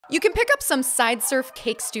You can pick up some Sideserf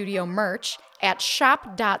Cake Studio merch at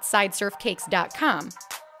shop.sideserfcakes.com.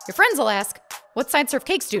 Your friends will ask, what's Sideserf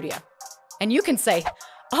Cake Studio? And you can say,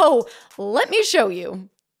 oh, let me show you.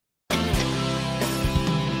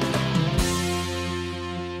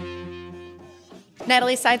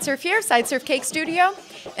 Natalie Sideserf here, Sideserf Cake Studio,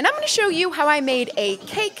 and I'm going to show you how I made a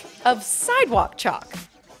cake of sidewalk chalk.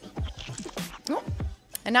 Oh,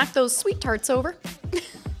 I knocked those sweet tarts over.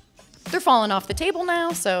 They're falling off the table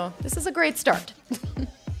now, so this is a great start.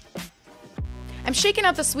 I'm shaking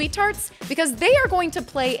out the sweet tarts because they are going to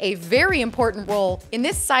play a very important role in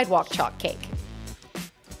this sidewalk chalk cake.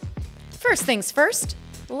 First things first,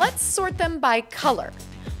 let's sort them by color.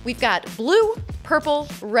 We've got blue, purple,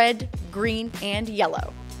 red, green, and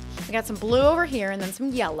yellow. I got some blue over here and then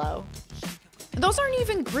some yellow. Those aren't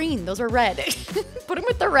even green, those are red. Put them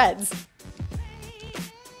with the reds.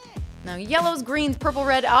 Now yellows, greens, purple,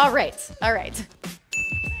 red, all right.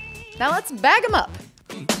 Now let's bag them up.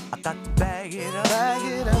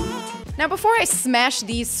 Now before I smash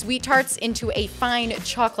these sweet tarts into a fine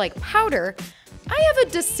chalk-like powder, I have a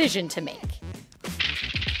decision to make.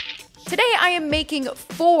 Today I am making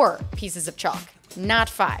 4 pieces of chalk, not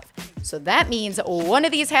 5. So that means one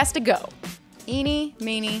of these has to go. Eeny,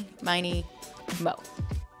 meeny, miny, mo.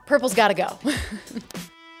 Purple's gotta go.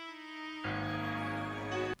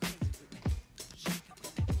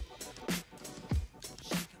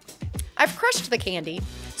 I've crushed the candy,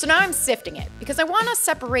 so now I'm sifting it because I want to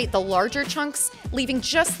separate the larger chunks, leaving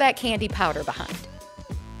just that candy powder behind.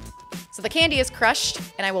 So the candy is crushed,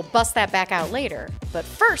 and I will bust that back out later. But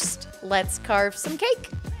first, let's carve some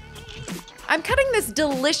cake. I'm cutting this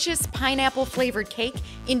delicious pineapple-flavored cake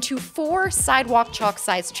into 4 sidewalk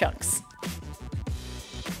chalk-sized chunks.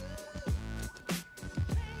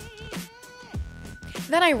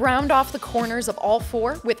 Then I round off the corners of all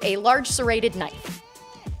 4 with a large serrated knife.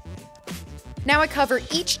 Now I cover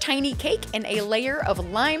each tiny cake in a layer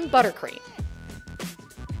of lime buttercream.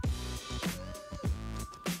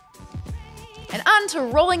 And on to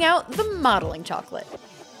rolling out the modeling chocolate.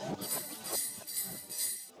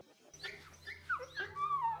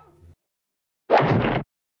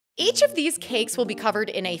 Each of these cakes will be covered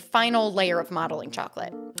in a final layer of modeling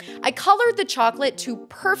chocolate. I colored the chocolate to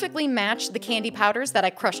perfectly match the candy powders that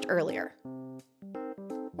I crushed earlier.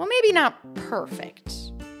 Well, maybe not perfect.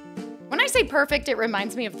 When I say perfect, it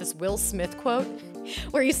reminds me of this Will Smith quote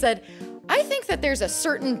where he said, I think that there's a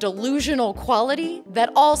certain delusional quality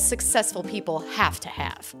that all successful people have to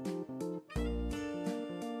have.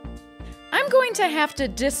 I'm going to have to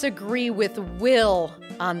disagree with Will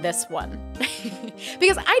on this one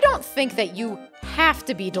because I don't think that you have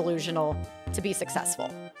to be delusional to be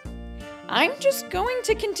successful. I'm just going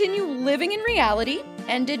to continue living in reality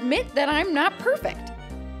and admit that I'm not perfect.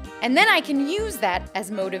 And then I can use that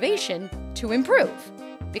as motivation to improve.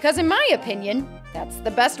 Because in my opinion, that's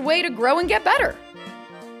the best way to grow and get better.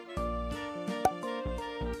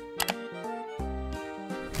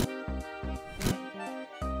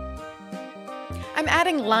 I'm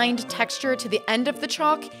adding lined texture to the end of the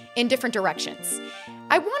chalk in different directions.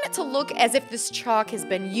 I want it to look as if this chalk has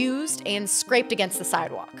been used and scraped against the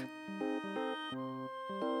sidewalk.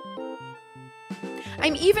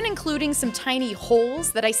 I'm even including some tiny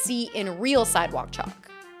holes that I see in real sidewalk chalk.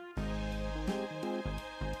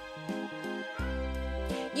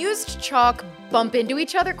 Used chalk bump into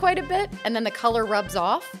each other quite a bit, and then the color rubs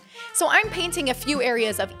off. So I'm painting a few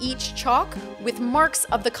areas of each chalk with marks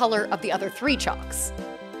of the color of the other 3 chalks.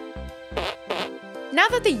 Now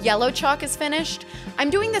that the yellow chalk is finished, I'm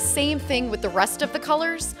doing the same thing with the rest of the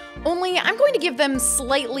colors, only I'm going to give them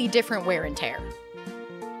slightly different wear and tear.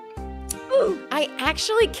 I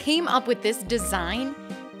actually came up with this design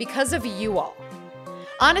because of you all.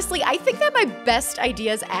 Honestly, I think that my best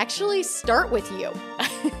ideas actually start with you.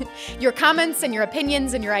 Your comments and your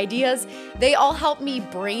opinions and your ideas, they all help me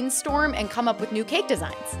brainstorm and come up with new cake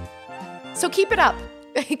designs. So keep it up.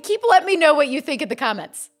 Keep letting me know what you think in the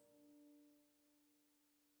comments.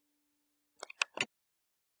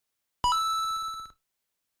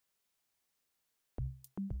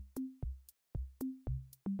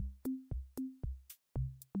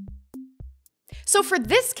 So for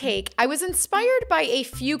this cake, I was inspired by a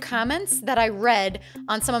few comments that I read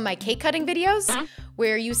on some of my cake cutting videos,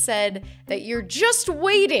 where you said that you're just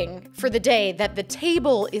waiting for the day that the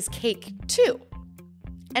table is cake too.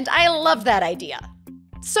 And I love that idea,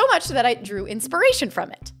 so much that I drew inspiration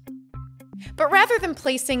from it. But rather than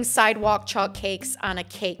placing sidewalk chalk cakes on a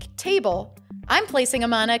cake table, I'm placing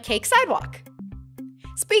them on a cake sidewalk.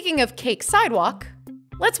 Speaking of cake sidewalk,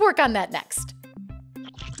 let's work on that next.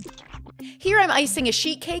 Here I'm icing a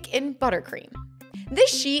sheet cake in buttercream. This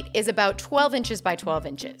sheet is about 12 inches by 12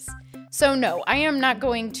 inches. So no, I am not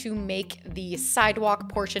going to make the sidewalk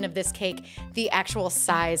portion of this cake the actual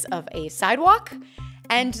size of a sidewalk,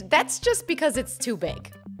 and that's just because it's too big.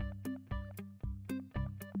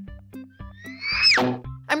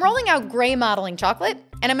 I'm rolling out gray modeling chocolate,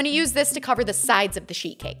 and I'm going to use this to cover the sides of the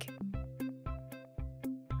sheet cake.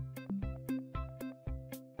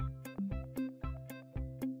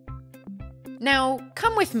 Now,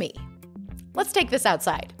 come with me. Let's take this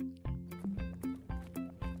outside.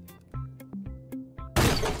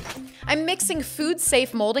 I'm mixing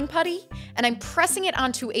food-safe molding putty, and I'm pressing it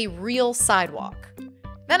onto a real sidewalk.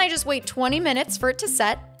 Then I just wait 20 minutes for it to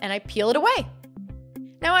set, and I peel it away.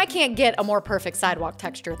 Now, I can't get a more perfect sidewalk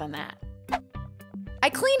texture than that. I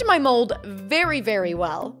cleaned my mold very, very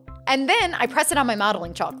well, and then I press it on my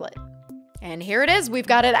modeling chocolate. And here it is, we've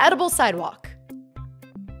got an edible sidewalk.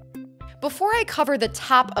 Before I cover the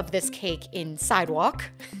top of this cake in sidewalk,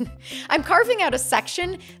 I'm carving out a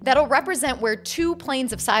section that'll represent where two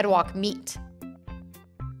planes of sidewalk meet.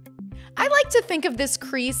 I like to think of this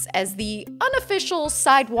crease as the unofficial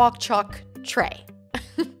sidewalk chalk tray.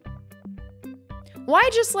 Why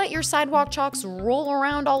just let your sidewalk chalks roll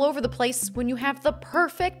around all over the place when you have the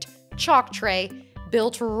perfect chalk tray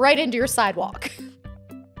built right into your sidewalk?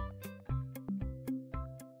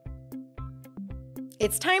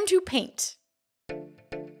 It's time to paint.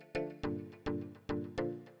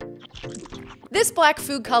 This black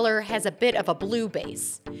food color has a bit of a blue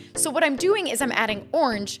base. So what I'm doing is I'm adding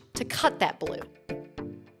orange to cut that blue.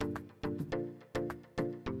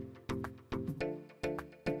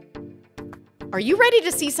 Are you ready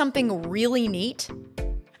to see something really neat?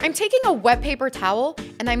 I'm taking a wet paper towel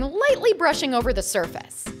and I'm lightly brushing over the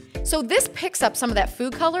surface. So this picks up some of that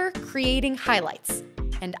food color, creating highlights.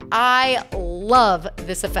 And I love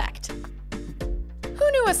this effect.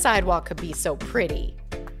 Who knew a sidewalk could be so pretty?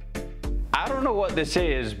 I don't know what this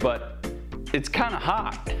is, but it's kind of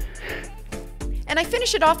hot. And I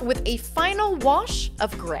finish it off with a final wash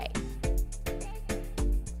of gray.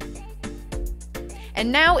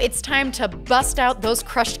 And now it's time to bust out those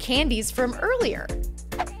crushed candies from earlier.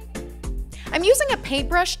 I'm using a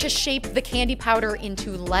paintbrush to shape the candy powder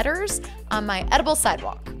into letters on my edible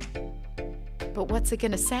sidewalk. But what's it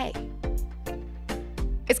gonna say?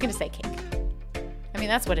 It's gonna say cake. I mean,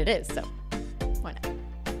 that's what it is, so why not?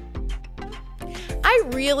 I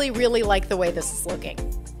really, really like the way this is looking.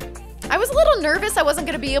 I was a little nervous I wasn't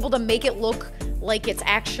gonna be able to make it look like it's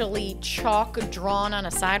actually chalk drawn on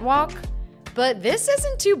a sidewalk, but this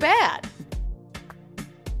isn't too bad.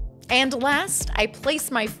 And last, I place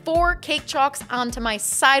my 4 cake chalks onto my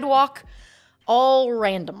sidewalk, all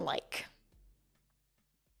random-like.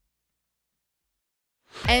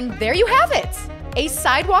 And there you have it, a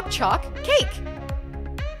sidewalk chalk cake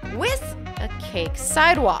with a cake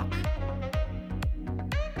sidewalk.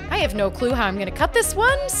 I have no clue how I'm gonna cut this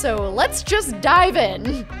one, so let's just dive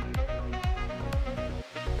in.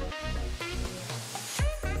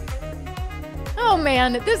 Oh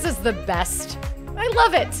man, this is the best. I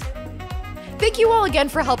love it. Thank you all again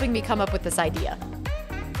for helping me come up with this idea.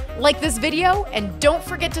 Like this video and don't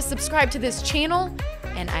forget to subscribe to this channel,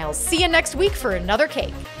 and I'll see you next week for another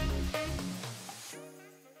cake.